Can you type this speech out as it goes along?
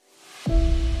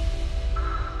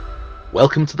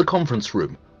Welcome to the conference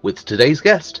room with today's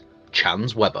guest,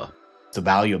 Chance Weber. The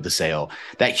value of the sale,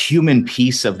 that human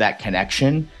piece of that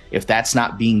connection, if that's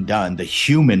not being done, the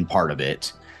human part of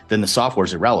it, then the software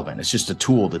is irrelevant. It's just a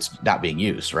tool that's not being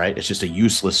used, right? It's just a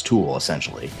useless tool,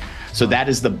 essentially. So that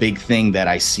is the big thing that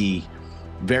I see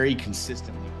very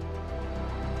consistently.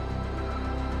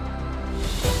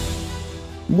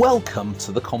 Welcome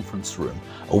to the conference room,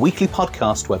 a weekly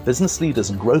podcast where business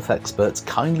leaders and growth experts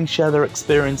kindly share their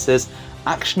experiences,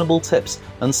 actionable tips,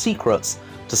 and secrets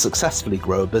to successfully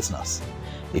grow a business.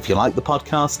 If you like the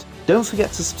podcast, don't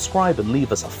forget to subscribe and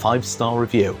leave us a 5-star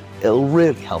review. It'll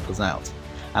really help us out.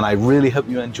 And I really hope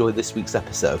you enjoy this week's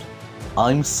episode.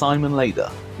 I'm Simon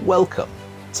Lader. Welcome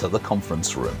to the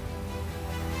conference room.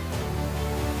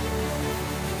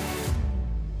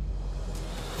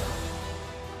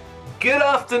 Good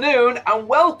afternoon and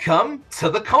welcome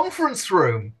to the conference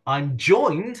room. I'm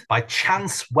joined by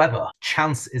Chance Weber.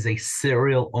 Chance is a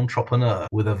serial entrepreneur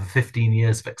with over 15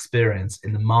 years of experience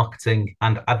in the marketing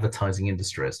and advertising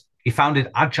industries. He founded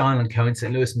Agile & Co. in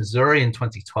St. Louis, Missouri in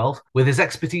 2012. With his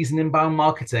expertise in inbound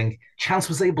marketing, Chance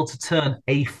was able to turn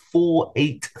a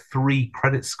 483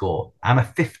 credit score and a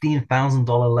 $15,000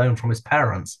 loan from his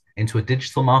parents into a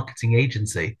digital marketing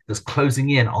agency that's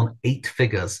closing in on 8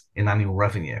 figures in annual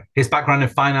revenue. His background in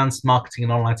finance, marketing,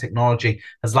 and online technology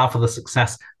has allowed for the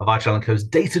success of Agile & Co.'s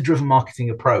data-driven marketing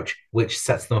approach, which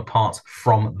sets them apart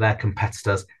from their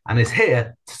competitors, and is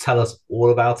here to tell us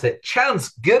all about it. Chance,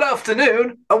 good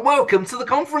afternoon, and welcome to the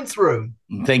conference room.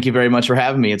 Thank you very much for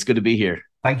having me. It's good to be here.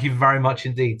 Thank you very much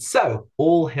indeed. So,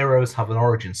 all heroes have an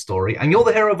origin story, and you're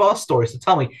the hero of our story. So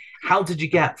tell me, how did you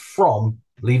get from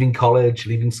leaving college,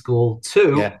 leaving school,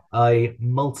 to a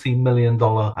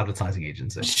multi-million-dollar advertising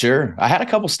agency? Sure. I had a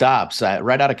couple stops.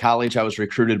 Right out of college, I was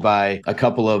recruited by a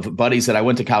couple of buddies that I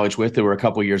went to college with that were a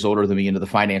couple of years older than me into the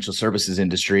financial services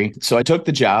industry. So I took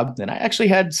the job and I actually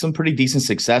had some pretty decent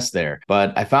success there.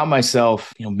 But I found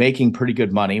myself, making pretty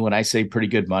good money. When I say pretty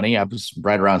good money, I was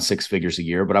right around 6 figures a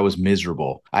year, but I was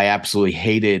miserable. I absolutely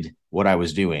hated what I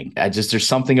was doing. There's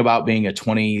something about being a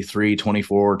 23,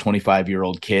 24,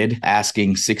 25-year-old kid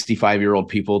asking 65-year-old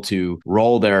people to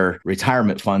roll their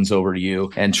retirement funds over to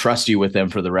you and trust you with them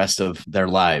for the rest of their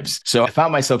lives. So I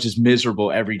found myself just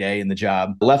miserable every day in the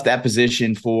job. I left that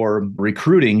position for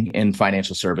recruiting in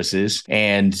financial services.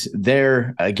 And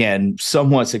there, again,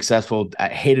 somewhat successful. I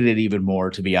hated it even more,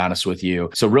 to be honest with you.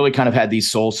 So really kind of had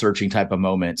these soul-searching type of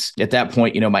moments. At that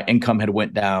point, my income had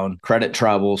went down. Credit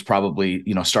troubles probably,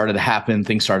 started to happen.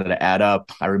 Things started to add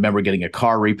up. I remember getting a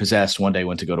car repossessed one day,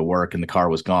 went to go to work and the car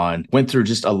was gone. Went through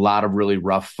just a lot of really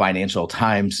rough financial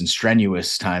times and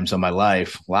strenuous times of my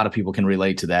life. A lot of people can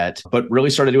relate to that, but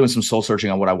really started doing some soul searching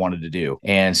on what I wanted to do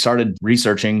and started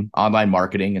researching online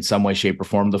marketing in some way, shape, or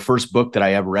form. The first book that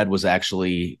I ever read was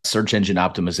actually Search Engine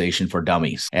Optimization for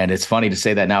Dummies. And it's funny to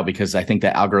say that now because I think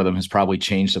that algorithm has probably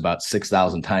changed about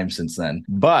 6,000 times since then.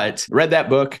 But read that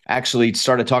book, actually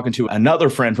started talking to another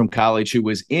friend from college who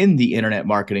was in the internet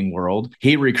marketing world.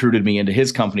 He recruited me into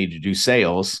his company to do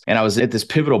sales. And I was at this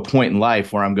pivotal point in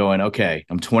life where I'm going, okay,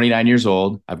 I'm 29 years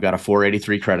old. I've got a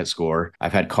 483 credit score.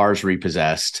 I've had cars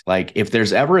repossessed. Like, if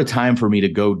there's ever a time for me to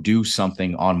go do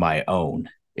something on my own,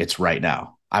 it's right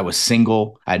now. I was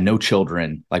single. I had no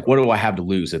children. Like, what do I have to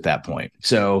lose at that point?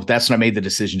 So that's when I made the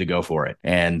decision to go for it.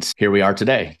 And here we are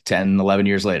today, 10, 11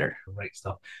 years later. Great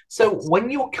stuff. So when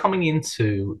you're coming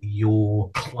into your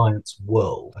client's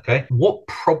world, okay, what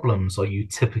problems are you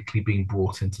typically being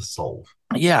brought in to solve?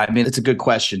 Yeah, I mean, it's a good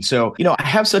question. So, I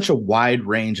have such a wide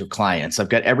range of clients. I've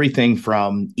got everything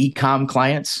from e-com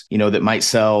clients, that might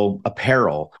sell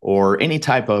apparel or any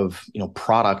type of,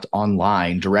 product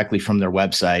online directly from their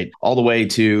website, all the way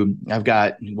to, I've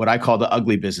got what I call the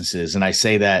ugly businesses. And I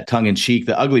say that tongue in cheek.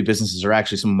 The ugly businesses are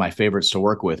actually some of my favorites to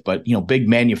work with, but, big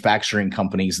manufacturing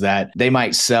companies that they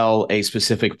might sell a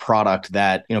specific product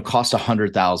that, costs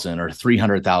 $100,000 or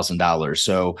 $300,000.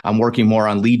 So I'm working more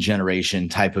on lead generation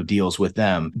type of deals with them.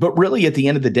 But really, at the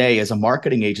end of the day, as a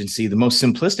marketing agency, the most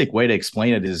simplistic way to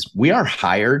explain it is we are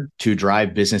hired to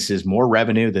drive businesses more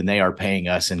revenue than they are paying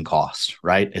us in cost,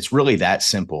 right? It's really that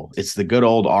simple. It's the good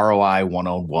old ROI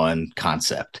 101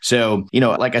 concept. So,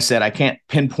 like I said, I can't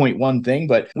pinpoint one thing,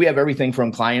 but we have everything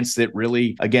from clients that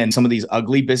really, again, some of these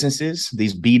ugly businesses,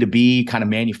 these B2B kind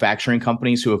of manufacturing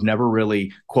companies who have never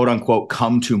really, quote unquote,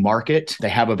 come to market. They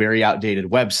have a very outdated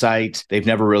website. They've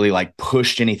never really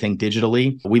pushed anything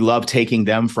digitally. We love taking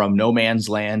them from no man's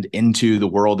land into the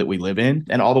world that we live in.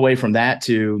 And all the way from that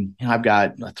to, I've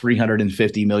got a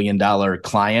 $350 million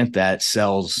client that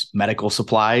sells medical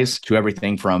supplies to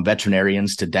everything from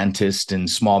veterinarians to dentists and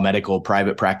small medical private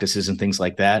private practices and things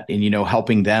like that. And,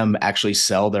 helping them actually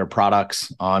sell their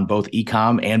products on both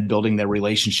e-com and building their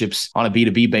relationships on a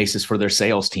B2B basis for their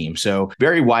sales team. So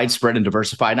very widespread and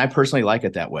diversified. And I personally like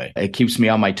it that way. It keeps me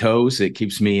on my toes. It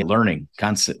keeps me learning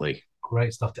constantly.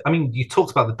 Great stuff. I mean, you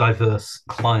talked about the diverse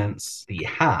clients that you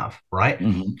have, right?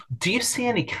 Mm-hmm. Do you see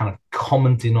any kind of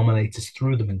common denominators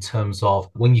through them in terms of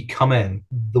when you come in,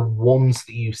 the ones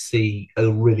that you see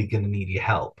are really going to need your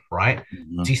help, right?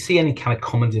 Mm-hmm. Do you see any kind of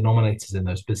common denominators in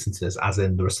those businesses, as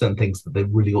in there are certain things that they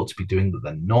really ought to be doing that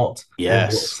they're not?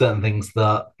 Yes. Or certain things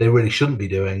that they really shouldn't be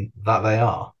doing that they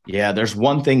are? Yeah, there's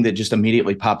one thing that just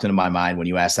immediately popped into my mind when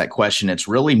you asked that question. It's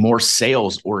really more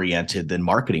sales oriented than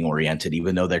marketing oriented,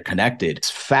 even though they're connected. It's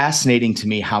fascinating to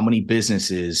me how many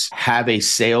businesses have a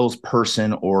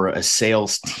salesperson or a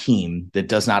sales team that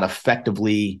does not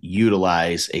effectively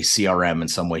utilize a CRM in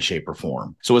some way, shape, or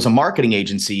form. So as a marketing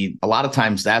agency, a lot of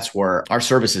times that's where our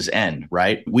services end,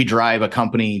 right? We drive a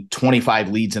company 25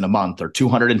 leads in a month or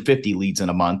 250 leads in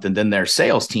a month, and then their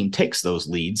sales team takes those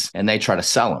leads and they try to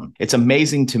sell them. It's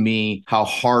amazing to me how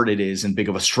hard it is and big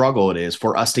of a struggle it is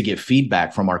for us to get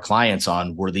feedback from our clients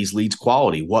on, were these leads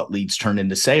quality? What leads turn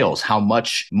into sales? How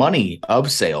much money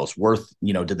of sales worth,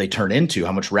 did they turn into?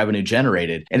 How much revenue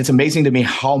generated? And it's amazing to me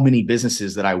how many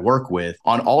businesses that I work with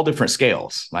on all different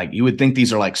scales. Like, you would think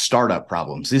these are like startup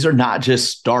problems. These are not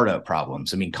just startup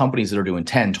problems. I mean, companies that are doing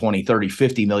 10, 20, 30,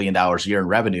 $50 million a year in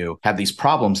revenue have these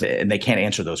problems and they can't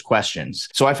answer those questions.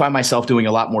 So I find myself doing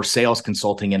a lot more sales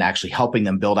consulting and actually helping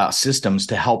them build out systems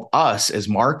to help us as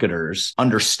marketers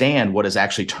understand what is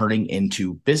actually turning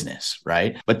into business,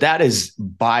 right? But that is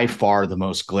by far the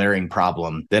most glaring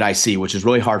problem that I see, which is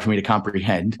really hard for me to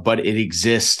comprehend, but it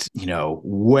exists,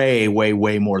 way, way,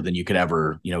 way more than you could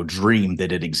ever, dream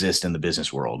that it exists in the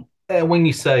business world. When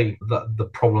you say that the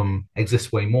problem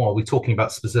exists way more, are we talking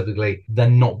about specifically there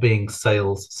not being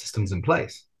sales systems in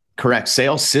place? Correct.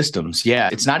 Sales systems. Yeah.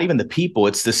 It's not even the people,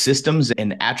 it's the systems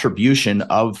and attribution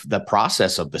of the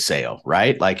process of the sale,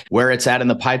 right? Like where it's at in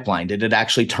the pipeline. Did it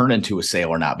actually turn into a sale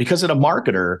or not? Because as a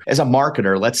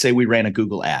marketer, let's say we ran a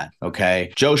Google ad.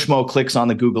 Okay. Joe Schmo clicks on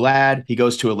the Google ad. He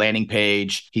goes to a landing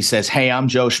page. He says, "Hey, I'm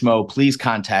Joe Schmo. Please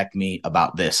contact me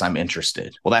about this. I'm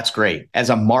interested." Well, that's great.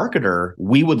 As a marketer,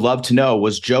 we would love to know,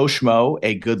 was Joe Schmo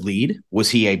a good lead?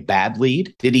 Was he a bad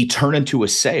lead? Did he turn into a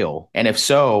sale? And if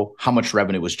so, how much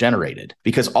revenue was generated?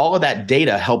 Because all of that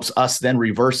data helps us then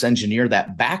reverse engineer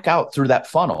that back out through that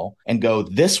funnel and go,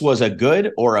 this was a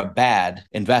good or a bad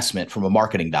investment from a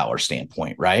marketing dollar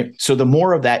standpoint, right? So the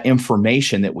more of that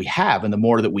information that we have and the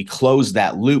more that we close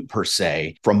that loop per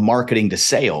se from marketing to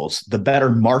sales, the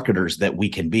better marketers that we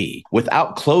can be.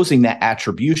 Without closing that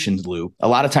attribution loop, a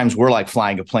lot of times we're like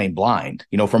flying a plane blind.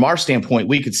 From our standpoint,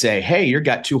 we could say, "Hey, you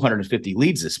got 250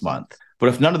 leads this month." But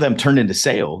if none of them turned into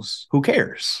sales, who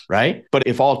cares, right? But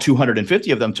if all 250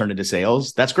 of them turned into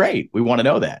sales, that's great. We want to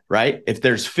know that, right? If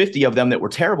there's 50 of them that were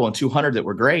terrible and 200 that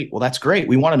were great, well, that's great.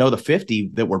 We want to know the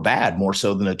 50 that were bad more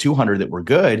so than the 200 that were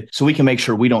good, so we can make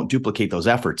sure we don't duplicate those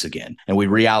efforts again and we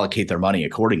reallocate their money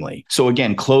accordingly. So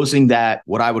again, closing that,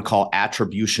 what I would call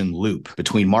attribution loop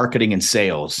between marketing and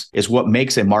sales, is what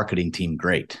makes a marketing team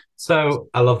great. So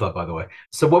I love that, by the way.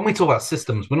 So when we talk about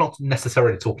systems, we're not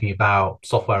necessarily talking about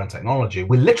software and technology.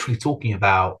 We're literally talking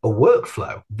about a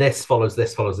workflow. This follows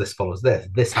this, follows this, follows this.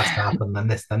 This has to happen, then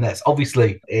this, then this.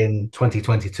 Obviously, in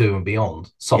 2022 and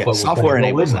beyond, software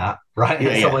enables that, right?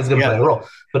 Software's going to play a role.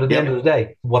 But at the end of the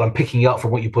day, what I'm picking up from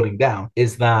what you're putting down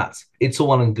is that it's all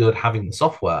well and good having the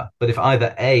software, but if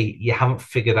either A, you haven't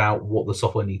figured out what the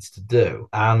software needs to do,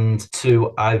 and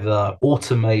to either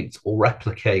automate or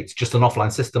replicate just an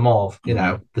offline system of,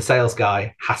 the sales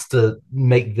guy has to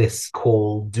make this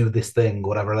call, do this thing,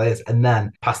 whatever it is, and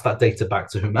then pass that data back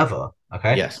to whomever.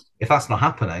 Okay. Yes. If that's not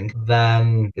happening,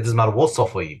 then it doesn't matter what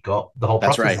software you've got. The whole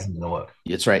process isn't going to work.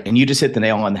 That's right. And you just hit the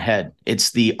nail on the head.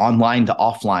 It's the online to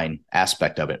offline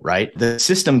aspect of it, right? The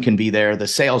system can be there. The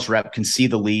sales rep can see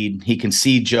the lead. He can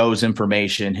see Joe's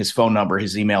information, his phone number,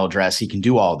 his email address. He can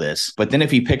do all this. But then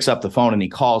if he picks up the phone and he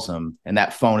calls him, and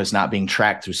that phone is not being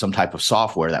tracked through some type of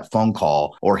software, that phone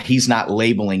call, or he's not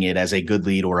labeling it as a good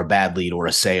lead or a bad lead or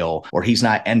a sale, or he's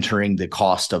not entering the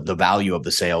cost of the value of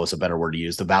the sale is a better word to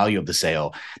use, the value of the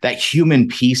sale, that human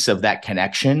piece of that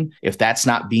connection, if that's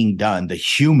not being done, the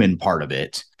human part of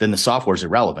it, then the software is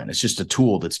irrelevant. It's just a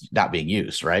tool that's not being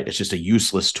used, right? It's just a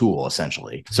useless tool,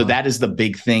 essentially. So that is the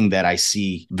big thing that I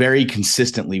see very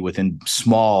consistently within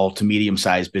small to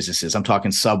medium-sized businesses. I'm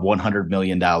talking sub $100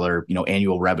 million,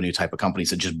 annual revenue type of companies.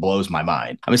 That just blows my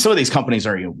mind. I mean, some of these companies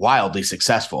are wildly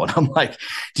successful. And I'm like,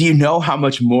 do you know how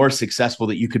much more successful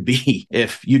that you could be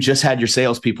if you just had your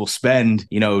salespeople spend,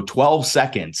 12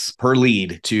 seconds per per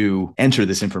lead to enter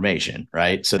this information,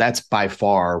 right? So that's by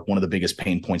far one of the biggest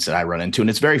pain points that I run into. And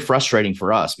it's very frustrating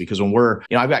for us because when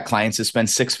I've got clients that spend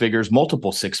six figures,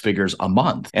 multiple six figures a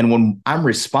month. And when I'm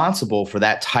responsible for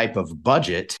that type of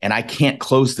budget and I can't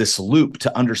close this loop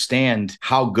to understand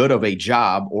how good of a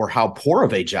job or how poor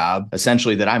of a job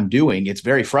essentially that I'm doing, it's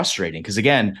very frustrating. Because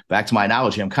again, back to my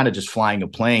analogy, I'm kind of just flying a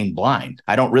plane blind.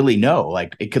 I don't really know.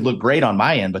 Like it could look great on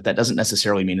my end, but that doesn't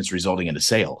necessarily mean it's resulting into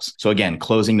sales. So again,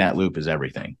 closing that loop is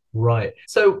everything. Right.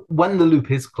 So when the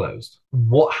loop is closed,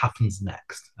 what happens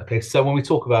next? Okay. So when we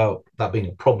talk about that being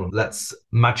a problem, let's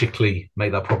magically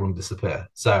make that problem disappear.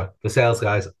 So the sales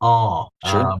guys are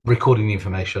recording the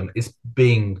information. It's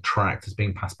being tracked. It's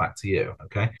being passed back to you.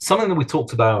 Okay. Something that we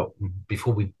talked about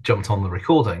before we jumped on the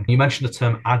recording, you mentioned the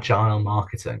term agile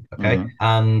marketing. Okay. Mm-hmm.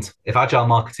 And if agile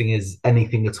marketing is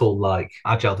anything at all like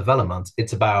agile development,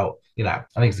 it's about, I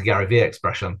think it's the Gary Vee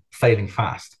expression, failing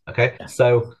fast. Okay. Yeah.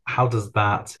 So how does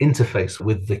that interface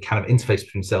with the kind of interface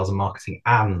between sales and marketing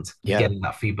and getting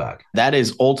that feedback? That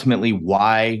is ultimately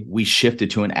why we shifted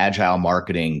to an agile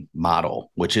marketing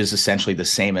model, which is essentially the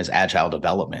same as agile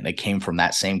development. It came from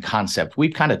that same concept.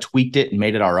 We've kind of tweaked it and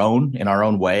made it our own in our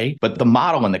own way, but the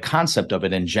model and the concept of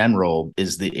it in general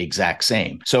is the exact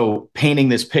same. So painting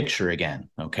this picture again,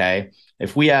 okay?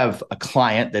 If we have a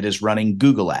client that is running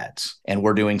Google ads and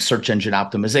we're doing search engine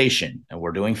optimization and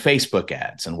we're doing Facebook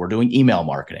ads and we're doing email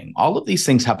marketing, all of these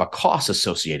things have a cost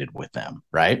associated with them,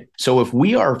 right? So if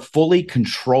we are fully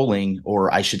controlling,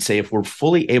 or I should say, if we're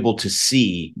fully able to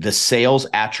see the sales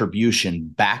attribution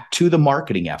back to the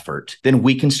marketing effort, then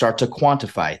we can start to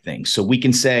quantify things. So we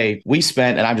can say we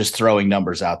spent, and I'm just throwing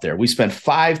numbers out there, we spent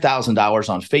 $5,000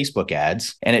 on Facebook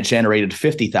ads and it generated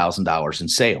 $50,000 in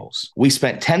sales. We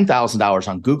spent $10,000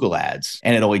 on Google ads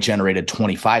and it only generated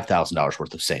 $25,000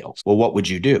 worth of sales. Well, what would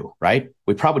you do, right?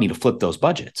 We probably need to flip those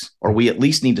budgets, or we at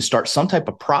least need to start some type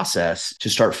of process to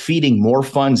start feeding more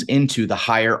funds into the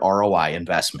higher ROI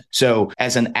investment. So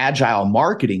as an agile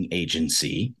marketing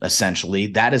agency, essentially,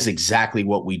 that is exactly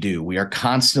what we do. We are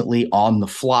constantly on the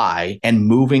fly and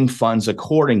moving funds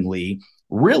accordingly,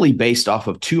 really based off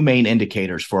of two main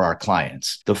indicators for our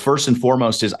clients. The first and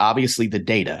foremost is obviously the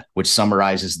data, which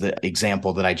summarizes the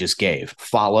example that I just gave.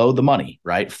 Follow the money,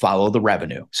 right? Follow the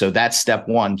revenue. So that's step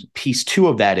one. Piece two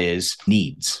of that is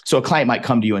needs. So a client might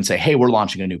come to you and say, hey, we're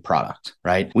launching a new product,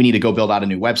 right? We need to go build out a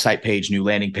new website page, new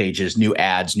landing pages, new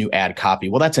ads, new ad copy.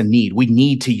 Well, that's a need. We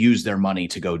need to use their money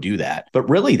to go do that. But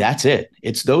really, that's it.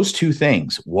 It's those two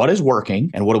things. What is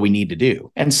working and what do we need to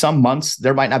do? And some months,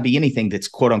 there might not be anything that's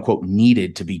quote unquote needed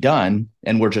to be done.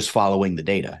 And we're just following the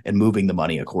data and moving the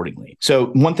money accordingly. So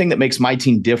one thing that makes my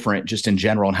team different just in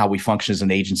general and how we function as an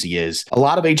agency is a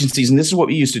lot of agencies, and this is what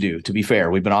we used to do, to be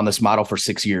fair, we've been on this model for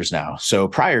 6 years now. So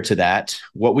prior to that,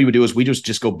 what we would do is we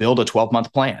just go build a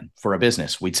 12-month plan for a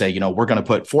business. We'd say, we're going to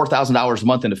put $4,000 a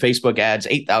month into Facebook ads,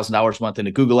 $8,000 a month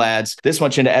into Google ads, this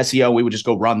much into SEO. We would just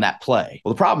go run that play.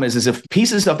 Well, the problem is if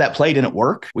pieces of that play didn't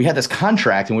work, we had this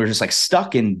contract and we were just like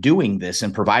stuck in doing this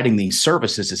and providing these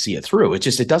services to see it through.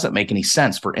 It doesn't make any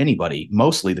sense for anybody,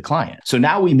 mostly the client. So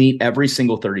now we meet every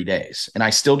single 30 days. And I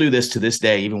still do this to this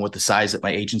day, even with the size that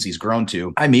my agency's grown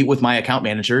to. I meet with my account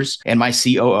managers and my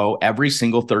COO every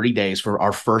single 30 days for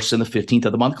our first and the 15th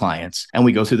of the month clients. And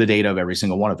we go through the data of every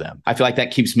single one of them. I feel like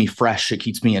that keeps me fresh. It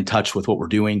keeps me in touch with what we're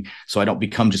doing. So I don't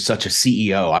become just such a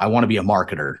CEO. I want to be a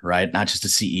marketer, right? Not just a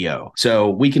CEO. So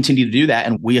we continue to do that.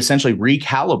 And we essentially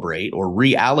recalibrate or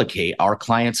reallocate our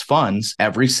clients' funds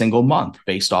every single month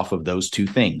based off of those two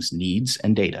things, needs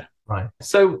and data. Right.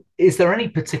 So is there any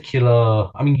particular,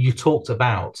 you talked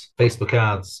about Facebook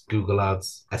ads, Google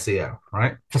ads, SEO,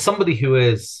 right? For somebody who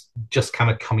is just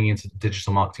kind of coming into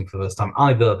digital marketing for the first time,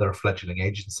 either they're a fledgling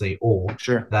agency or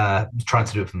they're trying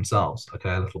to do it for themselves,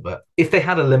 a little bit. If they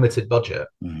had a limited budget,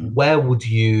 where would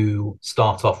you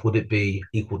start off? Would it be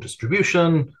equal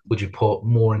distribution? Would you put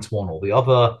more into one or the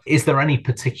other? Is there any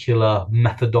particular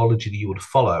methodology that you would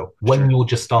follow when you're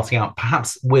just starting out,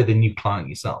 perhaps with a new client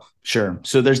yourself? Sure.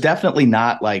 So there's definitely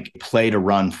not like play to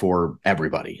run for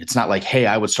everybody. It's not like, hey,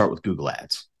 I would start with Google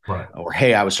ads. Right. Or,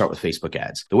 hey, I would start with Facebook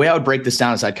ads. The way I would break this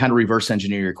down is I'd kind of reverse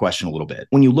engineer your question a little bit.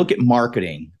 When you look at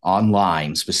marketing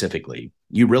online specifically,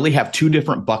 you really have two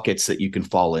different buckets that you can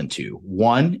fall into.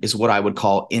 One is what I would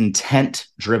call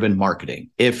intent-driven marketing.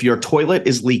 If your toilet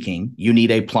is leaking, you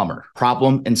need a plumber.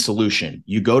 Problem and solution.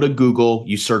 You go to Google,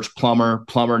 you search plumber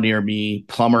near me,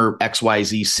 plumber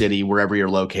XYZ city, wherever you're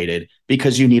located,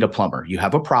 because you need a plumber. You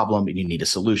have a problem and you need a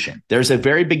solution. There's a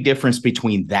very big difference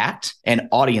between that and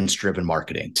audience-driven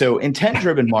marketing. So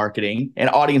intent-driven marketing and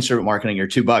audience-driven marketing are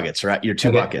two buckets, right? Your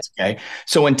two buckets, okay?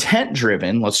 So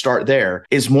intent-driven, let's start there,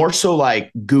 is more so like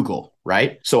Google,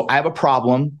 right? So I have a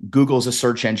problem. Google's a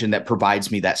search engine that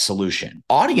provides me that solution.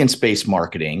 Audience-based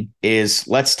marketing is,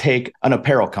 let's take an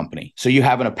apparel company. So you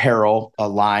have an apparel, a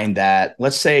line that,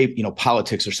 let's say,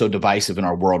 politics are so divisive in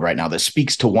our world right now that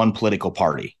speaks to one political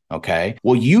party. Okay.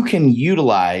 Well, you can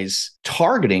utilize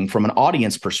targeting from an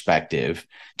audience perspective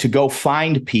to go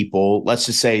find people, let's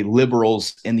just say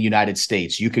liberals in the United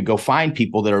States. You could go find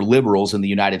people that are liberals in the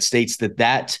United States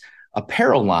that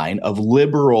apparel line of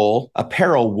liberal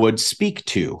apparel would speak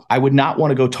to. I would not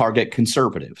want to go target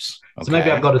conservatives. Okay? So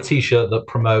maybe I've got a t-shirt that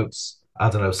promotes, I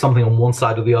don't know, something on one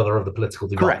side or the other of the political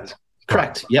divide.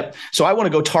 Correct. Yep. So I want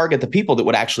to go target the people that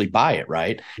would actually buy it,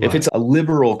 right? If it's a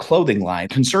liberal clothing line,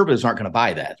 conservatives aren't going to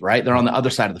buy that, right? They're on the other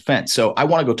side of the fence. So I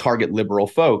want to go target liberal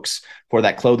folks for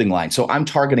that clothing line. So I'm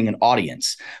targeting an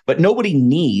audience, but nobody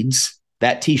needs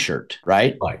that t-shirt,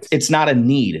 right? It's not a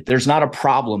need. There's not a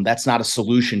problem. That's not a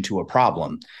solution to a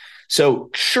problem. So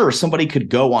sure, somebody could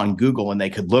go on Google and they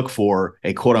could look for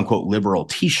a quote unquote liberal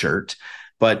t-shirt,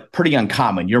 but pretty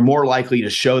uncommon. You're more likely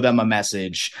to show them a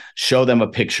message, show them a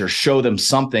picture, show them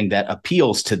something that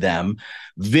appeals to them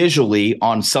visually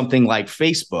on something like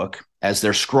Facebook as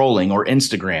they're scrolling, or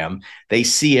Instagram. They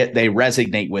see it, they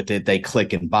resonate with it, they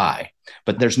click and buy.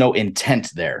 But there's no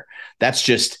intent there. That's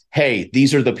just, hey,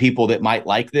 these are the people that might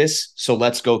like this, so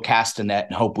let's go cast a net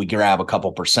and hope we grab a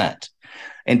couple percent.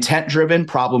 Intent-driven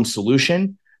problem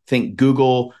solution, think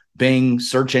Google, Bing,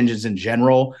 search engines in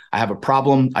general. I have a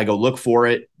problem. I go look for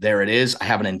it. There it is. I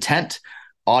have an intent.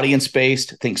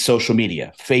 Audience-based, think social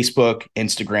media, Facebook,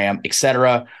 Instagram,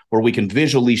 etc., where we can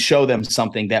visually show them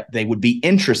something that they would be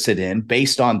interested in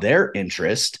based on their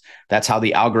interest. That's how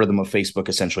the algorithm of Facebook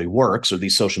essentially works, or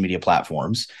these social media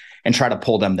platforms, and try to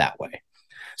pull them that way.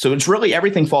 So it's really,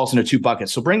 everything falls into two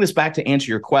buckets. So bring this back to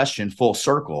answer your question full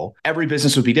circle. Every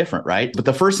business would be different, right? But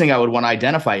the first thing I would want to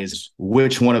identify is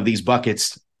which one of these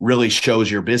buckets really shows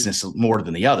your business more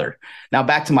than the other. Now,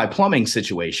 back to my plumbing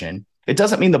situation, it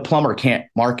doesn't mean the plumber can't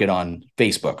market on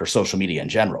Facebook or social media in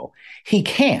general. He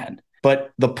can,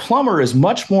 but the plumber is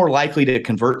much more likely to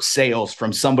convert sales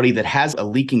from somebody that has a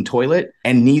leaking toilet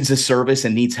and needs a service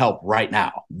and needs help right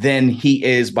now than he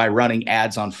is by running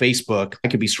ads on Facebook. I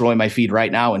could be scrolling my feed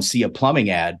right now and see a plumbing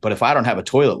ad, but if I don't have a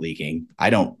toilet leaking, I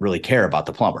don't really care about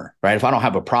the plumber, right? If I don't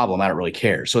have a problem, I don't really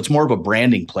care. So it's more of a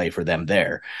branding play for them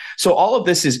there. So all of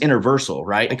this is interversal,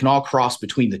 right? It can all cross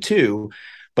between the two.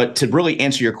 But to really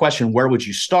answer your question, where would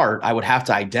you start? I would have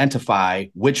to identify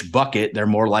which bucket they're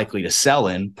more likely to sell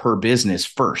in per business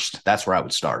first. That's where I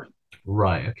would start.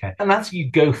 Right. Okay. And as you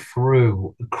go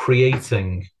through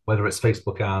creating, whether it's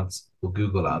Facebook ads or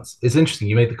Google ads, it's interesting.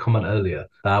 You made the comment earlier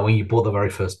when you bought the very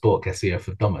first book, SEO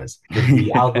for Dummies, that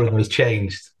the algorithm has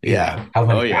changed. How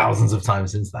many thousands of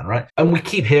times since then, right? And we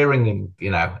keep hearing in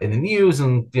the news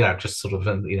and, just sort of,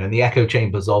 in the echo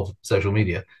chambers of social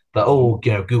media that,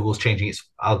 Google's changing its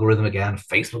algorithm again,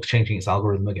 Facebook's changing its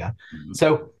algorithm again. Mm-hmm.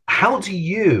 So how do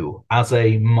you, as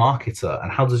a marketer,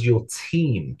 and how does your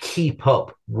team keep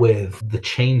up with the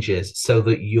changes so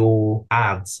that your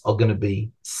ads are going to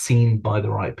be seen by the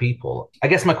right people? I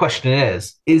guess my question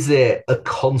is it a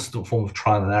constant form of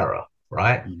trial and error,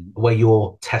 right? Mm-hmm. Where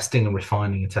you're testing and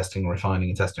refining and testing and refining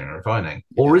and testing and refining?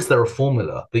 Or is there a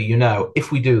formula that,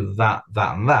 if we do that,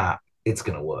 that, and that, it's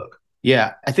going to work?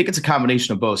 Yeah, I think it's a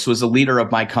combination of both. So as a leader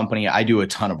of my company, I do a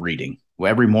ton of reading.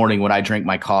 Every morning when I drink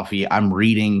my coffee, I'm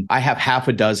reading. I have half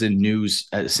a dozen news,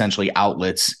 essentially,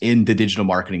 outlets in the digital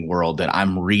marketing world that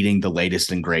I'm reading the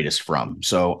latest and greatest from.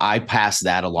 So I pass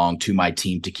that along to my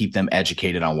team to keep them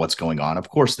educated on what's going on. Of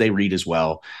course, they read as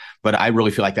well. But I really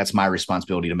feel like that's my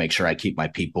responsibility to make sure I keep my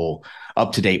people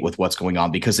up to date with what's going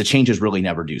on, because the changes really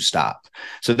never do stop.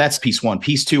 So that's piece one.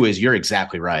 Piece two is, you're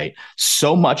exactly right.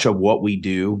 So much of what we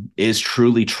do is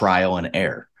truly trial and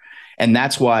error. And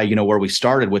that's why, where we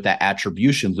started with that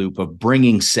attribution loop of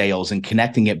bringing sales and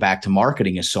connecting it back to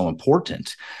marketing is so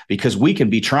important, because we can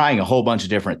be trying a whole bunch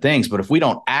of different things, but if we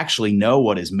don't actually know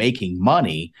what is making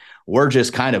money, we're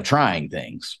just kind of trying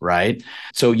things, right?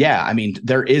 So yeah,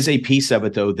 there is a piece of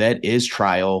it though that is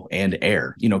trial and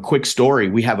error. Quick story,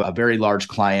 we have a very large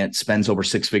client, spends over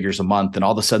 6 figures a month, and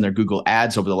all of a sudden their Google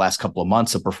ads over the last couple of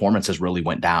months, the performance has really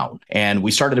went down. And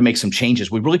we started to make some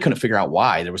changes. We really couldn't figure out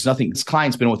why. There was nothing. This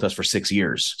client's been with us for 6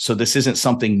 years, so this isn't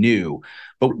something new.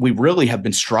 But we really have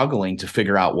been struggling to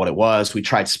figure out what it was. We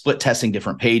tried split testing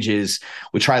different pages.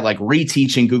 We tried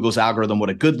reteaching Google's algorithm what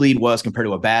a good lead was compared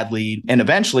to a bad lead. And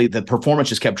eventually the performance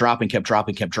just kept dropping.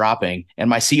 And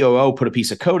my COO put a piece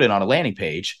of code in on a landing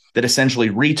page. that essentially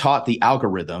retaught the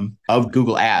algorithm of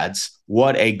Google Ads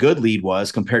what a good lead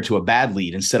was compared to a bad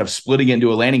lead. Instead of splitting it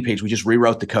into a landing page, we just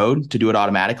rewrote the code to do it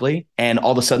automatically. And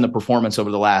all of a sudden, the performance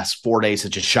over the last 4 days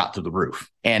has just shot through the roof.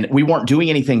 And we weren't doing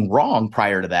anything wrong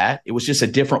prior to that. It was just a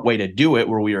different way to do it,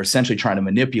 where we were essentially trying to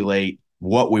manipulate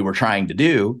what we were trying to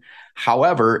do.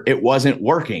 However, it wasn't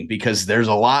working because there's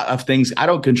a lot of things. I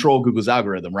don't control Google's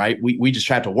algorithm, right? We just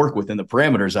have to work within the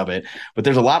parameters of it. But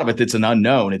there's a lot of it that's an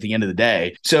unknown at the end of the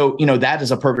day. So, that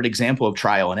is a perfect example of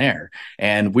trial and error.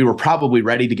 And we were probably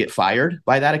ready to get fired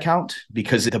by that account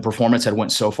because the performance had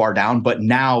went so far down. But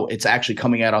now it's actually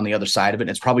coming out on the other side of it. And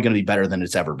it's probably going to be better than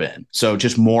it's ever been. So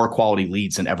just more quality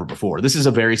leads than ever before. This is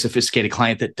a very sophisticated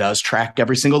client that does track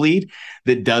every single lead,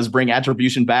 that does bring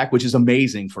attribution back, which is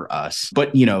amazing for us.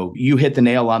 But, you hit the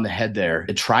nail on the head there.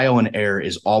 The trial and error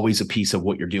is always a piece of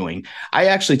what you're doing. I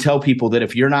actually tell people that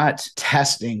if you're not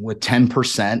testing with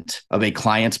 10% of a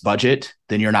client's budget,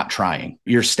 then you're not trying.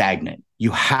 You're stagnant.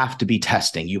 You have to be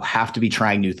testing. You have to be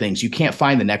trying new things. You can't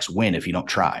find the next win if you don't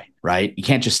try, right? You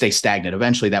can't just stay stagnant.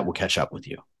 Eventually that will catch up with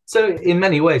you. So in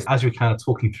many ways, as we're kind of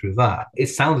talking through that, it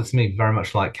sounded to me very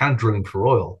much like drilling for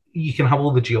oil. You can have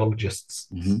all the geologists,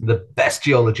 the best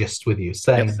geologists with you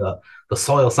saying that the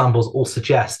soil samples all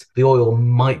suggest the oil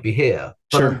might be here.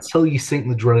 But until you sink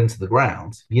the drill into the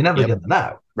ground, you're never going to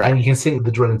know. Right. And you can sink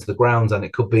the drill into the ground and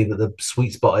it could be that the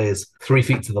sweet spot is 3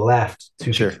 feet to the left,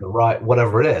 2 feet to the right,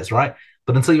 whatever it is, right?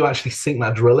 But until you actually sink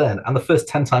that drill in, and the first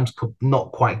 10 times could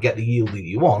not quite get the yield that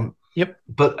you want,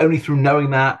 but only through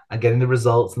knowing that and getting the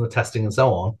results and the testing and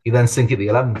so on, you then sink it the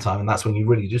 11th time, and that's when you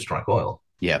really do strike oil.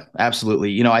 Yeah,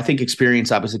 absolutely. I think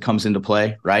experience obviously comes into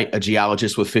play, right? A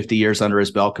geologist with 50 years under his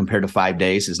belt compared to 5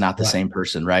 days is not the same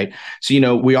person, right?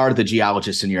 So, we are the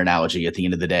geologists in your analogy at the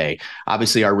end of the day.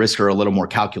 Obviously, our risks are a little more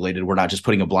calculated. We're not just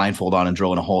putting a blindfold on and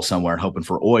drilling a hole somewhere and hoping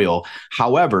for oil.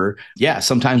 However,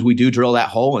 sometimes we do drill that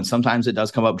hole and sometimes it does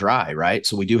come up dry, right?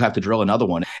 So we do have to drill another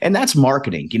one. And that's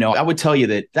marketing. I would tell you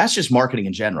that that's just marketing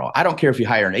in general. I don't care if you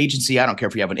hire an agency. I don't care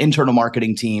if you have an internal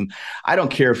marketing team. I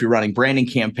don't care if you're running branding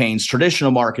campaigns,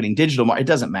 traditional marketing, digital marketing, it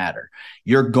doesn't matter.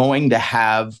 You're going to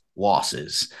have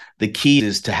losses. The key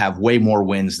is to have way more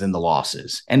wins than the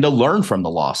losses and to learn from the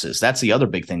losses. That's the other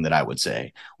big thing that I would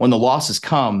say. When the losses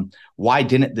come, why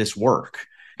didn't this work?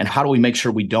 And how do we make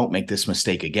sure we don't make this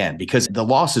mistake again? Because the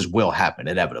losses will happen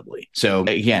inevitably. So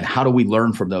again, how do we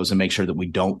learn from those and make sure that we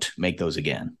don't make those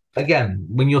again? Again,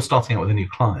 when you're starting out with a new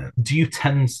client, do you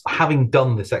tend, having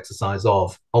done this exercise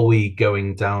of, are we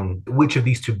going down, which of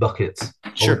these two buckets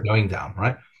are we going down,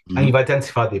 right? And you've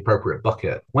identified the appropriate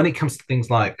bucket. When it comes to things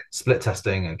like split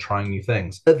testing and trying new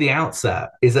things, at the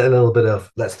outset, is it a little bit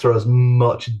of, let's throw as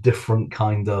many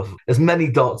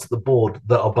dots at the board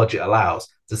that our budget allows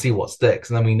to see what sticks.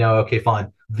 And then we know, okay,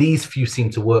 fine, these few seem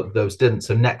to work, those didn't.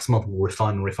 So next month we'll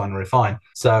refine.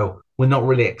 So we're not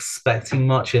really expecting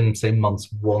much in, say, months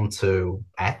 1 to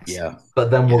X,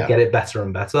 but then we'll get it better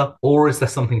and better. Or is there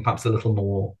something perhaps a little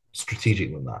more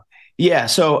strategic than that? Yeah.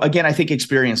 So again, I think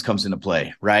experience comes into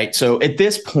play, right? So at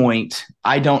this point,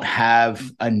 I don't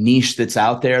have a niche that's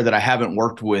out there that I haven't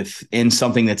worked with in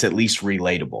something that's at least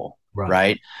relatable.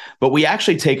 Right. But we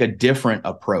actually take a different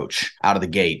approach out of the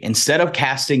gate. Instead of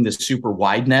casting the super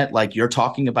wide net like you're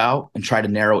talking about and try to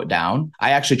narrow it down,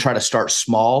 I actually try to start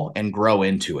small and grow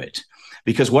into it.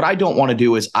 Because what I don't want to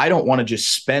do is I don't want to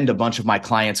just spend a bunch of my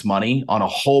clients' money on a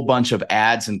whole bunch of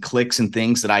ads and clicks and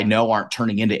things that I know aren't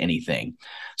turning into anything.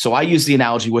 So I use the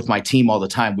analogy with my team all the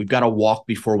time. We've got to walk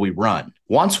before we run.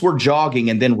 Once we're jogging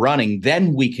and then running,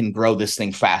 then we can grow this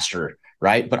thing faster,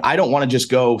 right? But I don't want to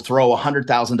just go throw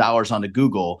 $100,000 onto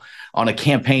Google on a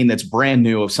campaign that's brand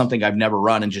new of something I've never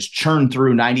run and just churn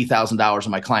through $90,000 of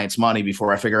my client's money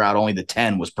before I figure out only the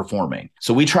 10 was performing.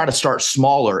 So we try to start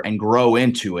smaller and grow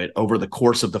into it over the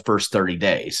course of the first 30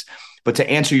 days. But to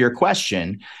answer your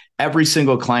question, every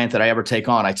single client that I ever take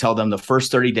on, I tell them the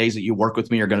first 30 days that you work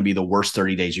with me are going to be the worst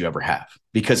 30 days you ever have.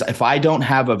 Because if I don't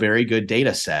have a very good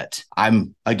data set,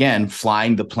 I'm, again,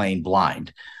 flying the plane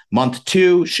blind. Month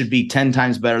 2 should be 10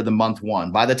 times better than month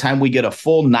 1. By the time we get a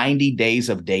full 90 days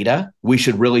of data, we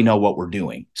should really know what we're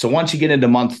doing. So once you get into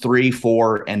month 3,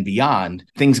 4, and beyond,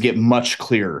 things get much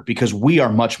clearer because we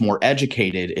are much more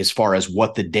educated as far as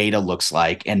what the data looks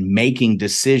like and making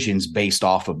decisions based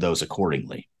off of those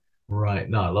accordingly. Right.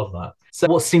 No, I love that. So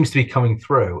what seems to be coming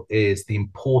through is the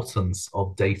importance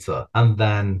of data and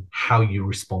then how you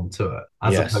respond to it,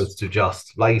 as opposed to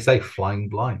just, like you say, flying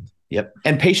blind. Yep.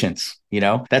 And patience,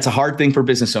 that's a hard thing for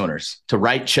business owners to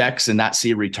write checks and not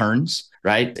see returns,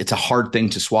 right? It's a hard thing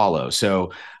to swallow.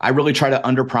 So I really try to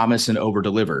underpromise and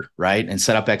overdeliver, right? And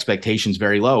set up expectations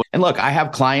very low. And look, I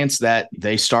have clients that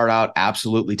they start out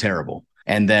absolutely terrible.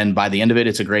 And then by the end of it,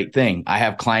 it's a great thing. I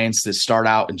have clients that start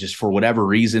out and just for whatever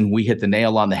reason, we hit the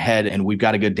nail on the head and we've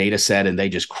got a good data set and they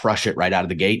just crush it right out of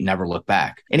the gate and never look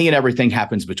back. Any and everything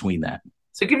happens between that.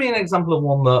 So give me an example of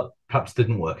one that perhaps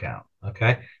didn't work out.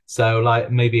 Okay. So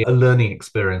like maybe a learning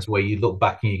experience where you look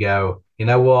back and you go, you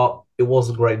know what? It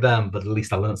wasn't great then, but at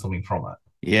least I learned something from it.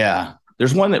 Yeah.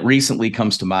 There's one that recently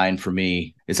comes to mind for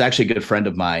me. It's actually a good friend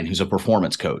of mine who's a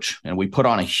performance coach, and we put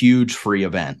on a huge free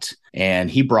event.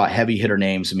 And he brought heavy hitter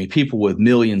names. I mean, people with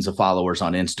millions of followers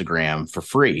on Instagram for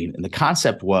free. And the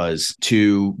concept was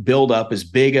to build up as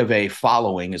big of a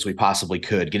following as we possibly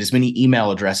could, get as many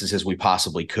email addresses as we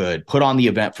possibly could, put on the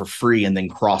event for free, and then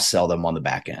cross-sell them on the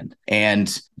back end.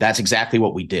 And that's exactly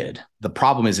what we did. The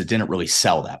problem is it didn't really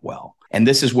sell that well. And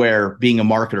this is where being a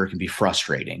marketer can be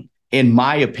frustrating. In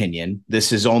my opinion,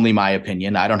 this is only my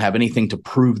opinion. I don't have anything to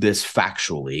prove this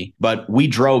factually, but we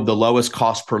drove the lowest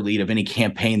cost per lead of any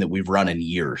campaign that we've run in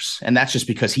years. And that's just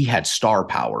because he had star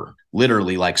power,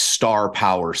 literally like star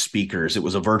power speakers. It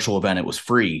was a virtual event. It was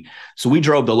free. So we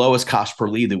drove the lowest cost per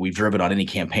lead that we've driven on any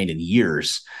campaign in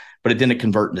years, but it didn't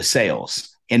convert into sales.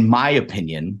 In my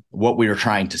opinion, what we were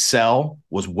trying to sell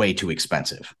was way too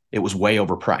expensive. It was way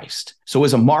overpriced. So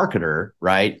as a marketer,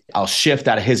 right, I'll shift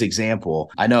out of his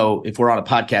example. I know if we're on a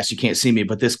podcast, you can't see me,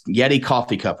 but this Yeti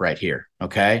coffee cup right here,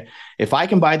 okay? If I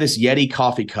can buy this Yeti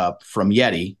coffee cup from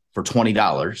Yeti for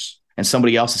 $20 and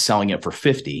somebody else is selling it for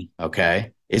 $50,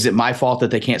 okay? Is it my fault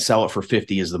that they can't sell it for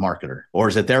 $50 as the marketer? Or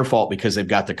is it their fault because they've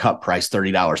got the cup price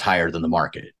 $30 higher than the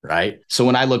market, right? So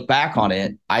when I look back on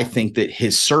it, I think that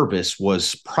his service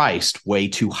was priced way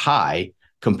too high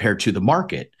compared to the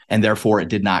market, and therefore it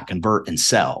did not convert and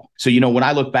sell. So, when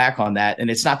I look back on that, and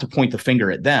it's not to point the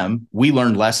finger at them, we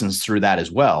learned lessons through that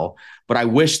as well. But I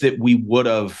wish that we would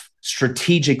have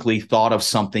strategically thought of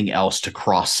something else to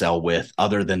cross-sell with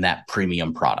other than that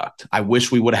premium product. I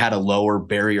wish we would have had a lower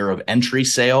barrier of entry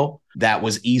sale that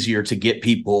was easier to get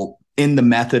people in the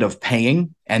method of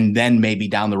paying, and then maybe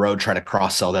down the road try to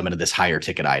cross-sell them into this higher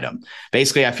ticket item.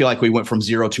 Basically, I feel like we went from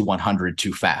 0 to 100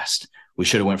 too fast. We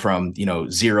should have went from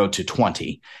 0 to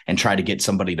 20 and tried to get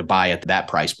somebody to buy at that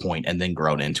price point and then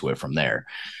grown into it from there.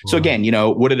 So again,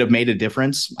 would it have made a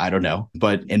difference? I don't know.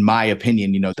 But in my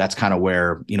opinion, that's kind of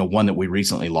where, one that we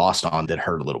recently lost on that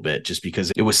hurt a little bit, just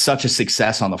because it was such a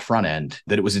success on the front end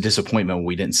that it was a disappointment when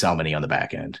we didn't sell many on the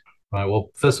back end. Right.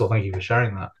 Well, first of all, thank you for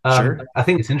sharing that. Sure. I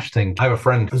think it's interesting. I have a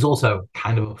friend who's also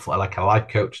kind of like a life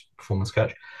coach, performance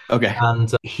coach. Okay. And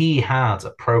he had a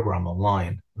program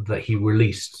online that he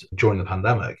released during the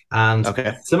pandemic. And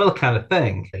similar kind of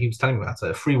thing. He was telling me about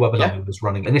it. A free webinar he was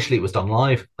running. Initially, it was done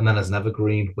live and then as an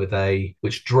evergreen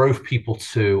which drove people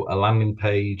to a landing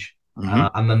page.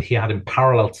 And then he had in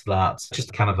parallel to that,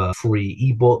 just kind of a free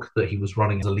ebook that he was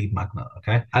running as a lead magnet.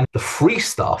 Okay. And the free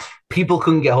stuff, people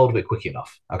couldn't get hold of it quick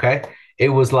enough. Okay. It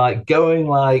was like going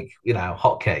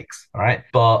hotcakes. All right.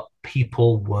 But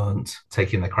people weren't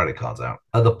taking their credit cards out.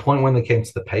 At the point when they came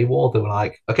to the paywall, they were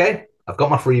like, okay, I've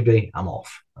got my freebie, I'm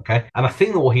off. Okay. And I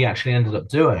think that what he actually ended up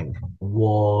doing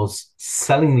was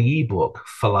selling the ebook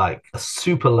for like a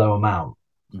super low amount.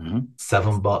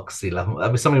 $7, 11, that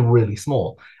was something really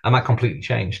small. And that completely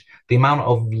changed. The amount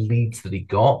of leads that he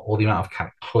got, or the amount of kind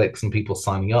of clicks and people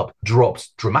signing up, dropped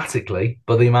dramatically,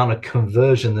 but the amount of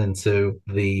conversion into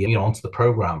the, onto the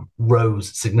program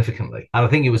rose significantly. And I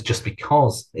think it was just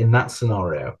because in that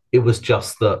scenario, it was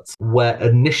just that where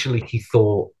initially he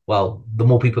thought, well, the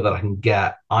more people that I can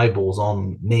get eyeballs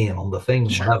on me and on the thing,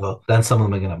 whatever, then some of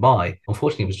them are going to buy.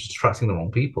 Unfortunately, he was just attracting the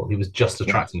wrong people. He was just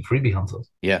attracting freebie hunters.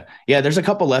 Yeah. There's a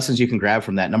couple lessons you can grab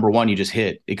from that. Number one, you just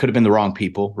hit. It could have been the wrong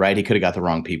people, right? He could have got the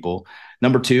wrong people.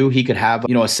 Number two, he could have,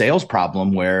 a sales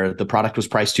problem where the product was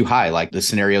priced too high, like the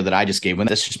scenario that I just gave. And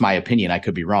that's just my opinion. I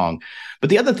could be wrong.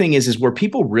 But the other thing is where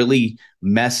people really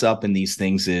mess up in these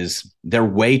things is they're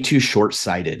way too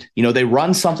short-sighted. They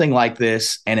run something like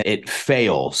this and it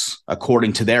fails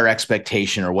according to their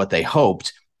expectation or what they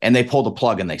hoped, and they pull the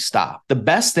plug and they stop. The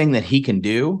best thing that he can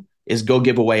do is go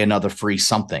give away another free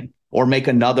something or make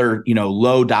another,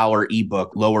 low dollar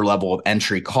ebook, lower level of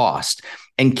entry cost,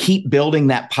 and keep building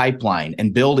that pipeline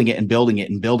and building it and building it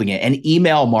and building it and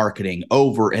email marketing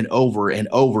over and over and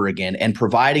over again and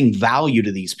providing value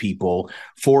to these people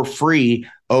for free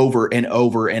over and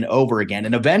over and over again.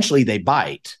 And eventually they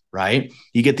bite, right?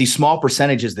 You get these small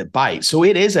percentages that bite. So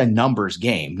it is a numbers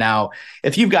game. Now,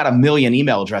 if you've got 1 million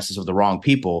email addresses of the wrong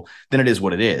people, then it is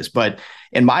what it is. But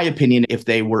in my opinion, if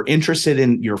they were interested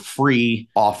in your free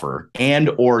offer and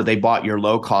or they bought your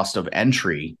low cost of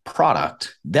entry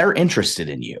product, they're interested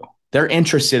in you. They're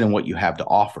interested in what you have to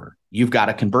offer. You've got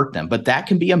to convert them, but that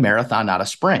can be a marathon, not a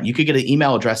sprint. You could get an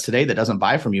email address today that doesn't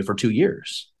buy from you for 2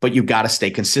 years, but you've got to stay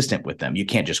consistent with them. You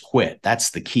can't just quit.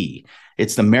 That's the key.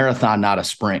 It's the marathon, not a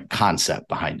sprint concept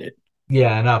behind it.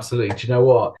 Yeah, and absolutely. Do you know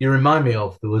what? You remind me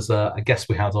of, there was a guest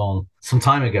we had on some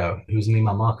time ago who's an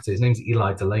email marketer. His name's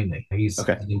Eli Delaney. He's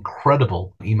an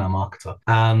incredible email marketer.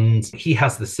 And he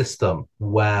has the system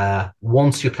where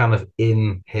once you're kind of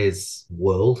in his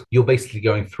world, you're basically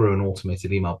going through an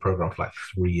automated email program for like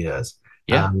 3 years.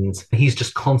 Yeah. And he's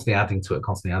just constantly adding to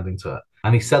it.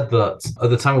 And he said that at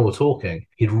the time we were talking,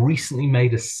 he'd recently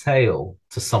made a sale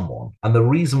to someone. And the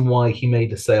reason why he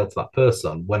made a sale to that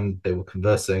person when they were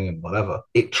conversing and whatever,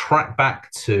 it tracked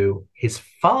back to his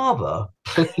father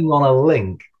clicking on a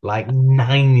link like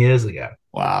 9 years ago.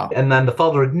 Wow. And then the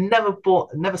father had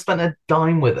never spent a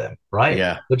dime with him, right?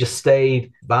 Yeah. But just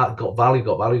stayed, got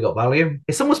value.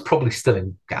 His son was probably still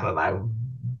in, I don't know,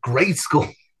 grade school.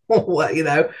 You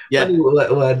know,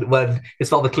 when his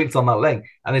father clicked on that link,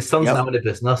 and his son's now in a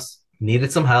business,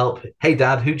 needed some help. Hey,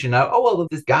 Dad, who do you know? Oh, well,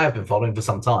 this guy I've been following for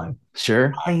some time.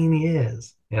 Sure. 9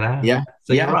 years, you know? Yeah.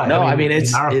 So you're right. No, I mean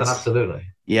it's marathon, absolutely.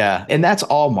 Yeah. And that's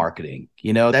all marketing.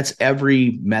 You know, that's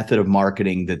every method of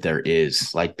marketing that there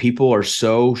is. Like, people are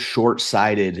so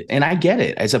short-sighted. And I get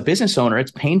it. As a business owner,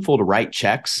 it's painful to write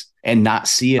checks and not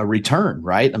see a return,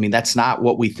 right? I mean, that's not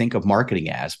what we think of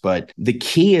marketing as, but the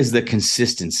key is the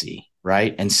consistency,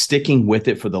 right? And sticking with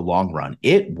it for the long run.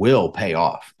 It will pay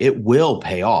off. It will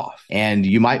pay off. And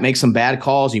you might make some bad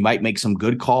calls, you might make some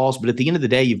good calls, but at the end of the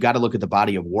day, you've got to look at the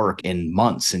body of work in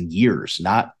months and years,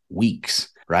 not weeks.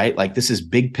 Right? Like, this is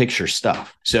big picture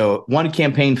stuff. So one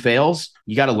campaign fails,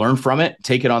 you got to learn from it,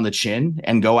 take it on the chin,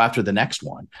 and go after the next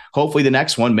one. Hopefully the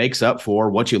next one makes up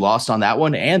for what you lost on that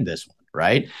one and this one.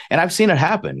 Right. And I've seen it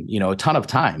happen, you know, a ton of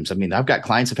times. I mean, I've got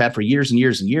clients I've had for years and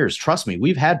years and years. Trust me,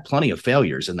 we've had plenty of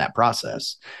failures in that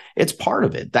process. It's part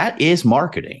of it. That is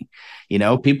marketing. You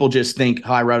know, people just think,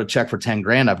 oh, I wrote a check for 10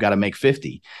 grand, I've got to make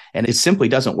 50. And it simply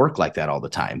doesn't work like that all the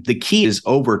time. The key is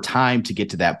over time to get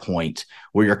to that point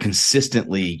where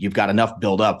you've got enough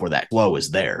build up where that flow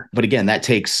is there. But again, that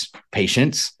takes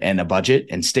patience and a budget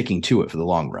and sticking to it for the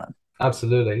long run.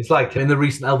 Absolutely. It's like in the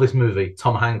recent Elvis movie,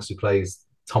 Tom Hanks, who plays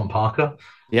Tom Parker,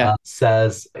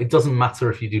 says it doesn't matter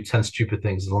if you do 10 stupid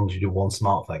things as long as you do one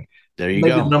smart thing. There you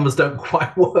Maybe go. the numbers don't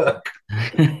quite work.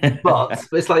 But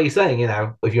it's like you're saying, you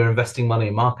know, if you're investing money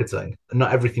in marketing,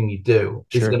 not everything you do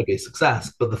is going to be a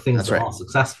success, but the things that are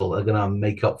successful are going to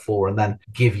make up for and then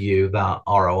give you that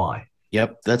ROI.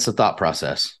 Yep. That's the thought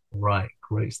process. Right.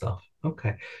 Great stuff.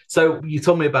 Okay. So you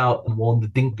told me about one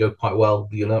that didn't go quite well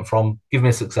that you learned from. Give me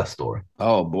a success story.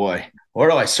 Oh, boy. Where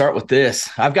do I start with this?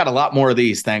 I've got a lot more of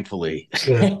these, thankfully.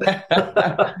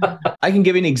 I can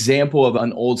give you an example of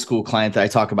an old school client that I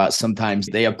talk about sometimes.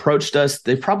 They approached us.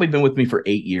 They've probably been with me for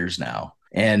 8 years now.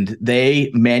 And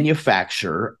they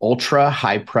manufacture ultra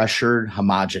high pressure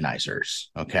homogenizers.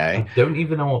 Okay. I don't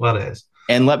even know what that is.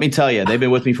 And let me tell you, they've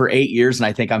been with me for 8 years and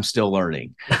I think I'm still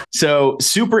learning. So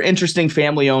super interesting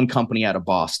family-owned company out of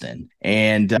Boston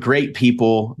and great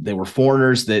people. They were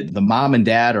foreigners that the mom and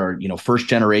dad are, you know, first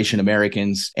generation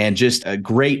Americans and just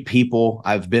great people.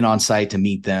 I've been on site to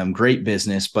meet them. Great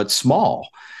business, but small.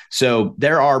 So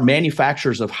there are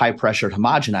manufacturers of high pressured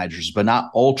homogenizers, but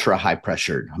not ultra high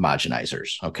pressured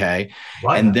homogenizers. Okay.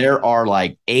 Right. And there are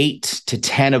like 8 to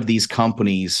 10 of these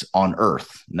companies on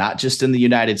Earth, not just in the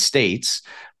United States,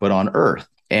 but on Earth.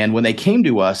 And when they came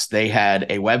to us, they had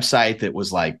a website that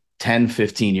was like 10,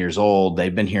 15 years old.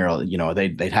 They've been here, you know,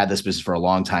 they'd had this business for a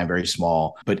long time, very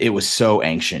small, but it was so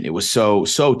ancient. It was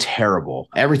so terrible.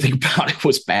 Everything about it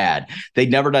was bad.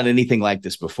 They'd never done anything like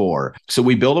this before. So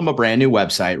we built them a brand new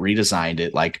website, redesigned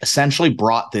it, like essentially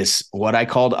brought this, what I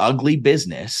called ugly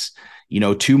business, you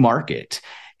know, to market.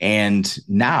 And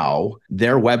now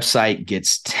their website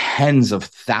gets tens of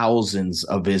thousands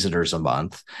of visitors a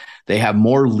month. They have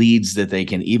more leads that they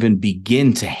can even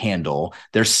begin to handle.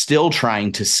 They're still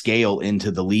trying to scale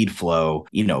into the lead flow,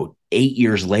 you know, 8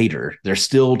 years later, they're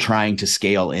still trying to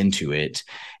scale into it.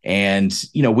 And,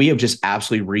 you know, we have just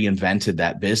absolutely reinvented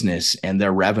that business and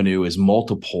their revenue is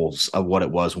multiples of what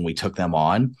it was when we took them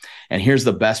on. And here's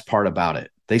the best part about it.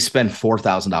 They spend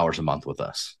 $4,000 a month with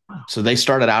us. Wow. So they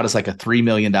started out as like a $3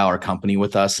 million company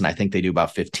with us. And I think they do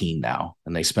about 15 now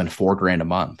and they spend $4,000 a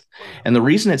month. Wow. And the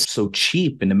reason it's so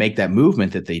cheap and to make that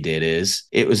movement that they did is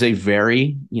it was a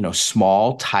very, you know,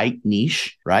 small, tight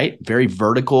niche, right? Very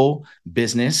vertical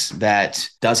business that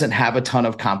doesn't have a ton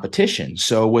of competition.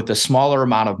 So with a smaller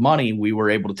amount of money, we were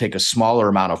able to take a smaller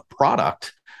amount of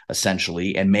product,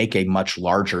 essentially and make a much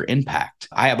larger impact.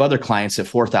 I have other clients at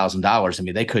 $4,000. I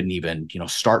mean, they couldn't even,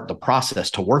 start the process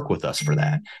to work with us for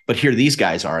that. But here these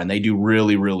guys are, and they do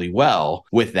really, really well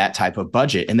with that type of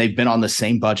budget. And they've been on the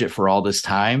same budget for all this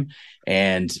time.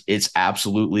 And it's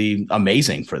absolutely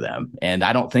amazing for them. And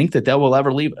I don't think that they will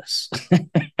ever leave us.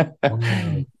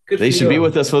 They should be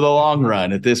with us for the long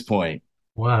run at this point.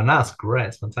 Wow, that's great.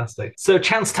 It's fantastic. So,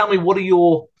 Chance, tell me, what are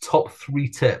your top 3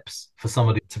 tips for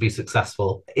somebody to be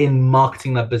successful in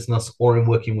marketing their business or in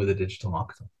working with a digital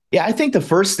marketer? Yeah, I think the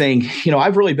first thing,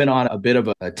 I've really been on a bit of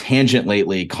a tangent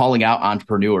lately, calling out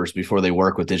entrepreneurs before they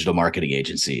work with digital marketing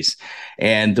agencies.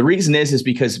 And the reason is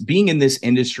because being in this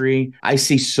industry, I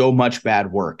see so much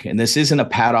bad work. And this isn't a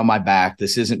pat on my back.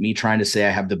 This isn't me trying to say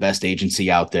I have the best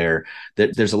agency out there.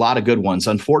 There's a lot of good ones.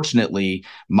 Unfortunately,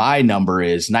 my number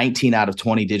is 19 out of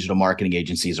 20 digital marketing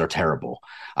agencies are terrible.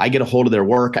 I get a hold of their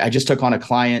work. I just took on a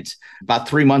client about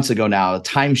 3 months ago now, a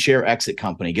timeshare exit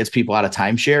company, gets people out of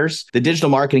timeshares. The digital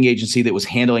marketing agency that was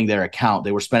handling their account,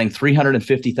 they were spending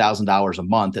 $350,000 a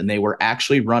month, and they were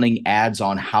actually running ads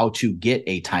on how to get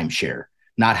a timeshare,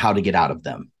 not how to get out of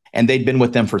them. And they'd been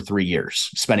with them for 3 years,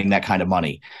 spending that kind of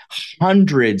money.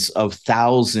 Hundreds of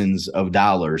thousands of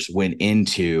dollars went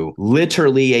into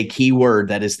literally a keyword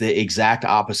that is the exact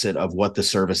opposite of what the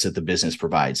service that the business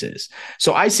provides is.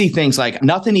 So I see things like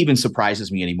nothing even surprises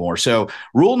me anymore. So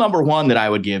rule number 1 that I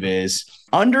would give is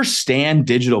understand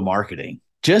digital marketing.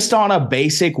 Just on a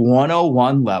basic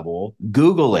 101 level,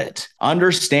 Google it.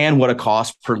 Understand what a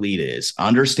cost per lead is.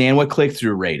 Understand what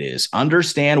click-through rate is.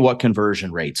 Understand what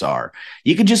conversion rates are.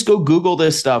 You can just go Google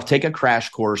this stuff, take a crash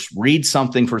course, read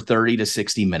something for 30 to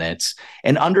 60 minutes,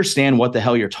 and understand what the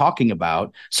hell you're talking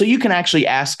about so you can actually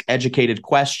ask educated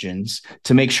questions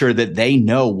to make sure that they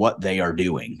know what they are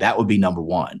doing. That would be number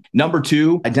 1. Number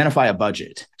 2, identify a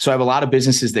budget. So I have a lot of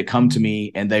businesses that come to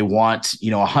me and they want,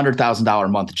 $100,000 a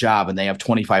month job, and they have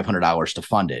 $2,500 to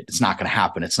fund it. It's not going to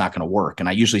happen. It's not going to work. And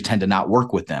I usually tend to not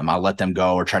work with them. I'll let them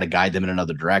go or try to guide them in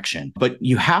another direction. But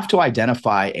you have to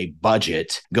identify a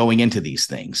budget going into these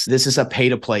things. This is a pay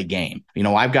to play game.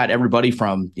 I've got everybody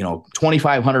from,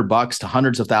 $2,500 to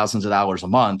hundreds of thousands of dollars a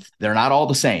month. They're not all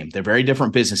the same. They're very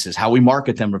different businesses. How we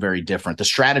market them are very different. The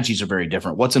strategies are very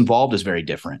different. What's involved is very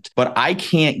different. But I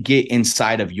can't get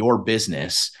inside of your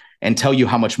business and tell you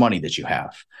how much money that you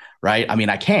have. Right? I mean,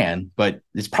 I can, but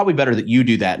it's probably better that you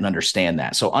do that and understand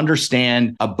that. So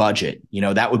understand a budget,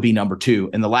 that would be number 2.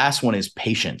 And the last one is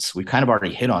patience. We've kind of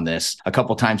already hit on this a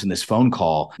couple of times in this phone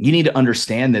call. You need to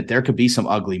understand that there could be some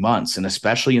ugly months. And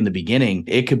especially in the beginning,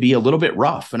 it could be a little bit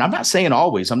rough. And I'm not saying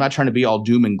always, I'm not trying to be all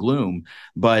doom and gloom,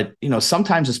 but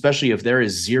sometimes, especially if there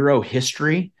is zero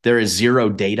history, there is zero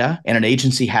data, and an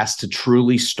agency has to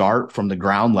truly start from the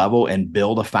ground level and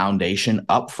build a foundation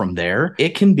up from there,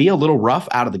 it can be a little rough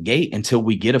out of the gate until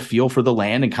we get a feel for the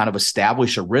land and kind of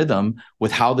establish a rhythm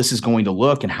with how this is going to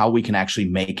look and how we can actually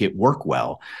make it work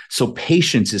well. So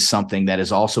patience is something that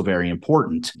is also very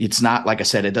important. It's not, like I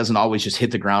said, it doesn't always just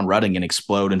hit the ground running and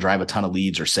explode and drive a ton of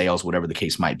leads or sales, whatever the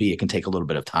case might be. It can take a little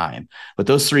bit of time. But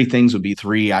those 3 things would be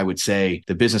 3, I would say,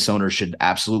 the business owners should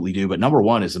absolutely do. But number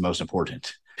 1 is the most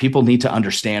important. People need to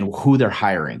understand who they're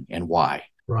hiring and why.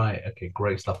 Right. Okay,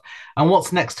 great stuff. And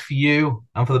what's next for you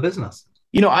and for the business?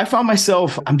 I found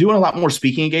myself, I'm doing a lot more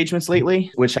speaking engagements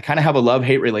lately, which I kind of have a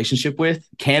love-hate relationship with.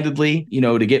 Candidly,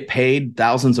 to get paid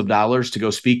thousands of dollars to go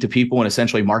speak to people and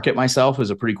essentially market myself is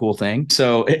a pretty cool thing.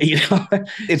 So,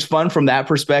 it's fun from that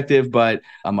perspective, but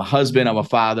I'm a husband, I'm a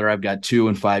father, I've got 2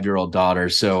 and 5-year-old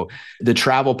daughters. So the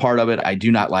travel part of it, I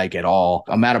do not like at all.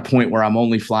 I'm at a point where I'm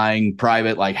only flying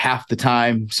private like half the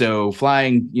time. So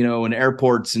flying, in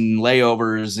airports and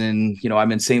layovers and,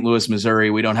 I'm in St. Louis,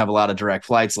 Missouri. We don't have a lot of direct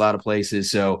flights, a lot of places.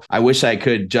 So I wish I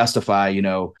could justify,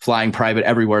 flying private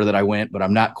everywhere that I went, but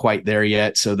I'm not quite there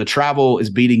yet. So the travel is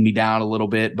beating me down a little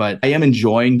bit, but I am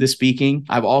enjoying the speaking.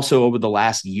 I've also, over the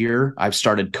last year, I've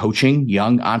started coaching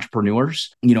young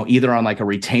entrepreneurs, either on like a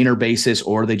retainer basis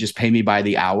or they just pay me by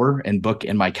the hour and book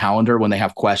in my calendar when they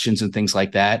have questions and things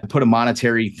like that. I put a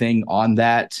monetary thing on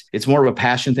that. It's more of a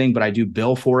passion thing, but I do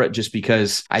bill for it just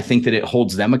because I think that it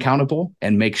holds them accountable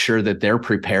and makes sure that they're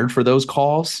prepared for those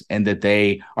calls and that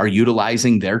they are utilizing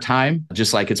their time,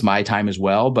 just like it's my time as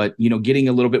well. But, getting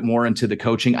a little bit more into the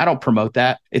coaching, I don't promote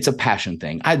that. It's a passion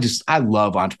thing. I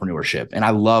love entrepreneurship and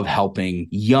I love helping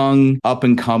young, up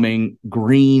and coming,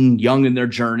 green, young in their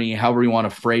journey, however you want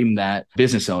to frame that,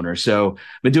 business owners. So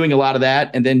I've been doing a lot of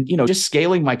that. And then, just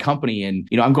scaling my company. And,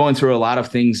 I'm going through a lot of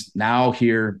things now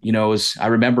here, as I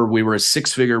remember we were a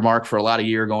 6-figure mark for a lot of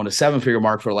year, going to 7-figure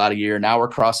mark for a lot of year. Now we're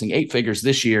crossing 8 figures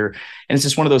this year. And it's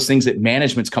just one of those things that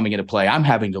management's coming into play. I'm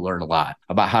having to learn a lot lot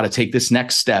about how to take this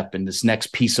next step and this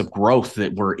next piece of growth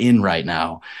that we're in right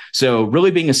now. So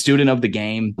really being a student of the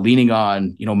game, leaning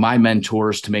on, my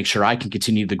mentors to make sure I can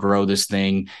continue to grow this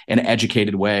thing in an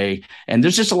educated way. And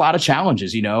there's just a lot of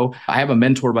challenges. I have a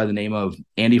mentor by the name of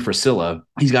Andy Frisilla.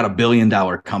 He's got $1 billion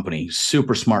company,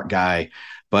 super smart guy.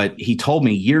 But he told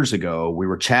me years ago, we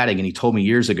were chatting and he told me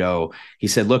years ago, he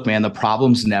said, look, man, the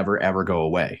problems never, ever go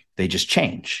away. They just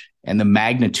change. And the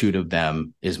magnitude of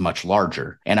them is much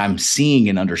larger. And I'm seeing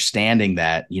and understanding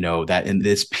that, that in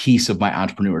this piece of my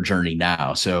entrepreneur journey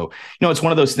now. So, it's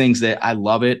one of those things that I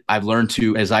love it. I've learned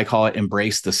to, as I call it,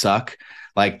 embrace the suck.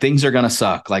 Like things are going to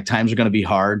suck, like times are going to be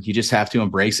hard. You just have to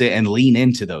embrace it and lean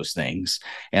into those things.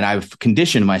 And I've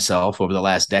conditioned myself over the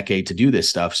last decade to do this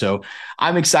stuff. So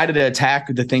I'm excited to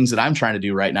attack the things that I'm trying to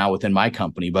do right now within my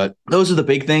company. But those are the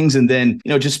big things. And then,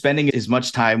 just spending as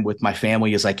much time with my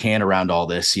family as I can around all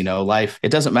this, life, it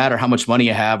doesn't matter how much money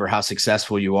you have or how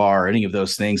successful you are, or any of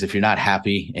those things, if you're not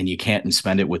happy and you can't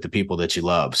spend it with the people that you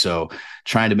love. So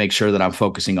trying to make sure that I'm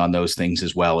focusing on those things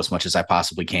as well, as much as I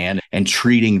possibly can, and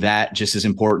treating that just as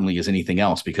importantly as anything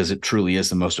else, because it truly is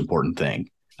the most important thing.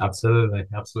 Absolutely.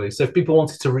 So if people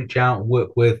wanted to reach out and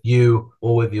work with you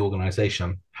or with the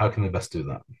organization, how can they best do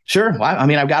that? Sure. Well,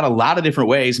 I've got a lot of different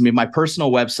ways. My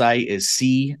personal website is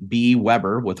CB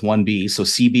Weber with one B. So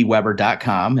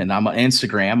cbweber.com. And I'm on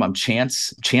Instagram. I'm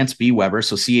Chance B Weber.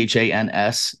 So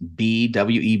ChansBweber.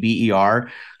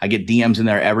 I get DMs in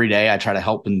there every day. I try to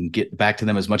help and get back to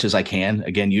them as much as I can.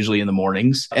 Again, usually in the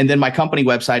mornings. And then my company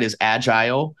website is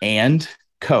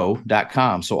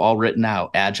agileandco.com. So all written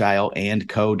out,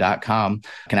 agileandco.com,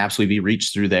 can absolutely be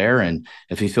reached through there. And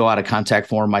if you fill out a contact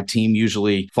form, my team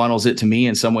usually funnels it to me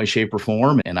in some way, shape, or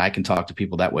form, and I can talk to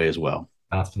people that way as well.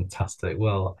 That's fantastic.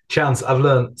 Well, Chance, I've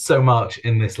learned so much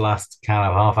in this last kind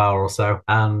of half hour or so,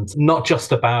 and not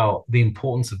just about the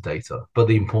importance of data, but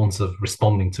the importance of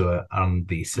responding to it and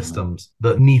the systems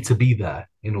that need to be there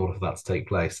in order for that to take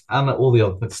place, and all the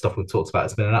other stuff we've talked about.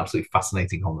 It's been an absolutely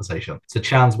fascinating conversation. So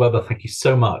Chance Weber, thank you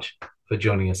so much for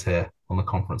joining us here on the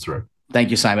conference room. Thank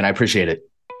you, Simon. I appreciate it.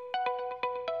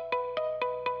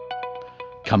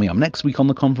 Coming up next week on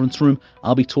the conference room,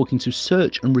 I'll be talking to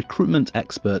search and recruitment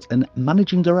expert and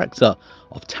managing director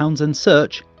of Townsend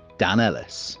Search, Dan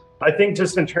Ellis. I think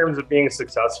just in terms of being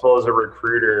successful as a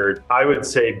recruiter, I would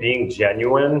say being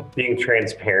genuine, being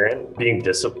transparent, being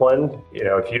disciplined.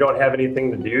 If you don't have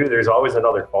anything to do, there's always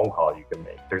another phone call you can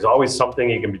make. There's always something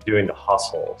you can be doing to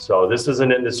hustle. So this is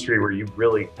an industry where you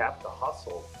really have to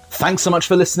hustle. Thanks so much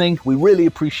for listening. We really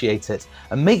appreciate it.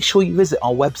 And make sure you visit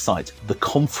our website,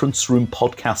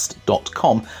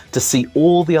 theconferenceroompodcast.com, to see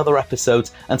all the other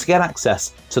episodes and to get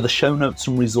access to the show notes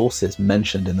and resources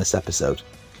mentioned in this episode.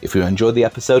 If you enjoyed the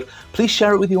episode, please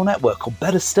share it with your network, or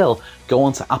better still, go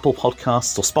on to Apple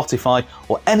Podcasts or Spotify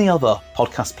or any other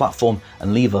podcast platform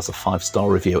and leave us a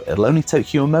 5-star review. It'll only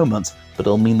take you a moment, but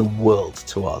it'll mean the world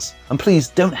to us. And please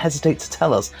don't hesitate to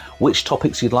tell us which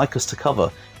topics you'd like us to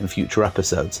cover in future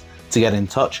episodes. To get in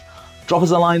touch, drop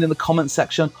us a line in the comments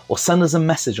section or send us a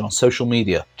message on social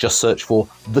media. Just search for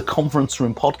The Conference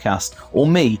Room Podcast or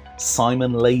me,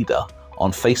 Simon Lader,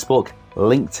 on Facebook,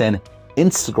 LinkedIn,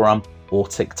 Instagram, or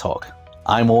TikTok.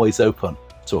 I'm always open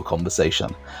to a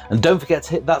conversation. And don't forget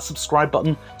to hit that subscribe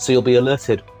button so you'll be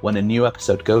alerted when a new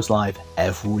episode goes live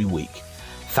every week.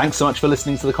 Thanks so much for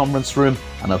listening to The Conference Room,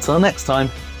 and until next time,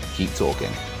 keep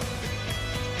talking.